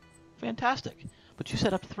spells. Fantastic. But you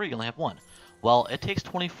set up to 3, you only have 1. Well, it takes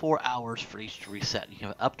 24 hours for each to reset. You can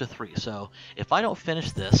have up to 3. So if I don't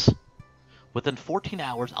finish this, within 14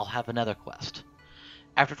 hours, I'll have another quest.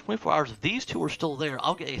 After 24 hours, if these 2 are still there,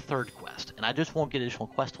 I'll get a 3rd quest. And I just won't get additional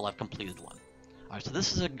quests till I've completed one. Alright, so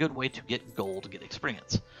this is a good way to get gold, to get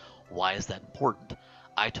experience. Why is that important?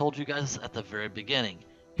 I told you guys at the very beginning,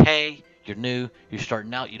 hey, you're new, you're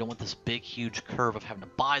starting out, you don't want this big, huge curve of having to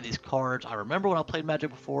buy these cards. I remember when I played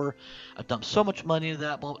Magic before, I've dumped so much money into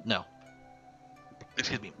that. Well, no.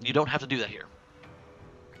 Excuse me, you don't have to do that here.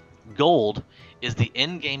 Gold is the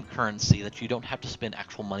in-game currency that you don't have to spend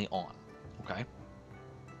actual money on, okay?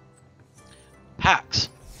 Packs.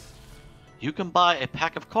 You can buy a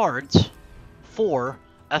pack of cards for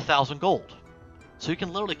 1,000 gold. So you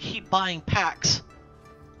can literally keep buying packs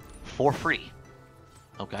for free,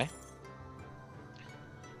 okay?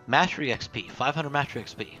 Mastery XP, 500 Mastery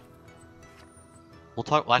XP. We'll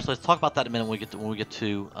talk. Well, actually, let's talk about that in a minute when we get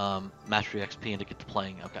to Mastery XP and to get to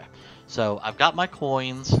playing. Okay, so I've got my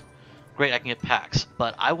coins. Great, I can get packs,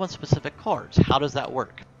 but I want specific cards. How does that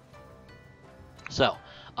work? So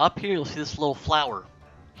up here, you'll see this little flower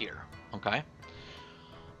here. Okay,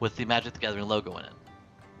 with the Magic the Gathering logo in it.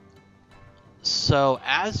 So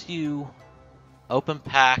as you open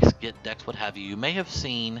packs, get decks, what have you, you may have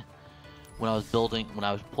seen when I was pulling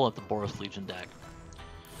up the Boros Legion deck.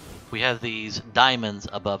 We have these diamonds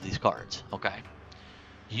above these cards, okay?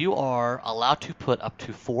 You are allowed to put up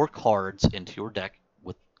to 4 cards into your deck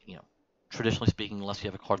with, traditionally speaking, unless you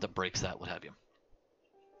have a card that breaks that, what have you.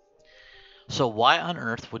 So why on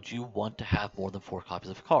earth would you want to have more than 4 copies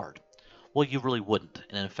of a card? Well, you really wouldn't.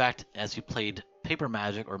 And in fact, as you played Paper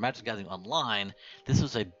Magic or Magic the Gathering Online, this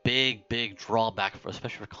was a big, big drawback,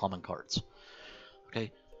 especially for common cards.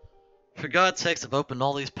 Okay, for God's sakes, I've opened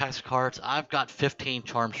all these packs of cards. I've got 15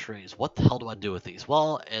 Charm Strays. What the hell do I do with these?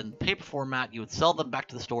 Well, in paper format, you would sell them back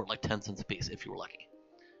to the store at like 10 cents a piece if you were lucky.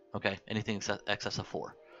 Okay, anything excess of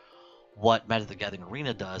 4. What Magic the Gathering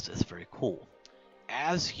Arena does is very cool.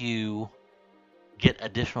 As you get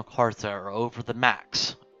additional cards that are over the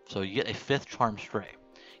max, so you get a 5th Charm Stray.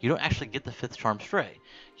 You don't actually get the 5th Charm Stray.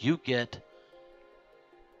 You get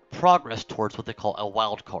progress towards what they call a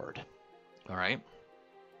wild card. Alright?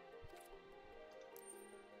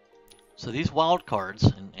 So these wild cards,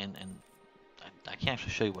 and I can't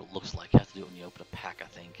actually show you what it looks like. You have to do it when you open a pack, I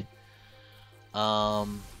think. Oh,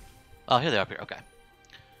 here they are up here. Okay.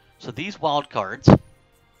 So these wild cards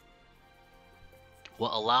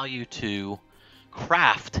will allow you to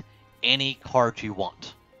craft any card you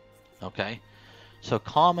want. Okay. So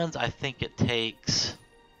commons, I think it takes...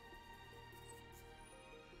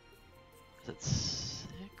 Is it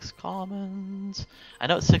 6 commons? I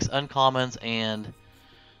know it's 6 uncommons and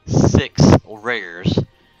 6 rares.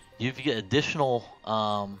 You get additional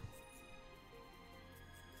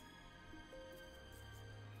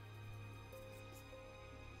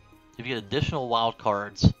if you get additional wild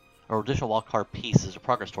cards or additional wild card pieces or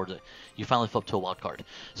progress towards it, you finally flip to a wild card.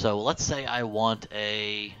 So let's say I want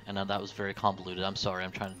a, and that was very convoluted. I'm sorry.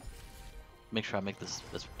 I'm trying to make sure I make this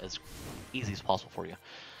as easy as possible for you.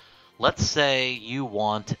 Let's say you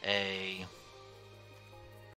want a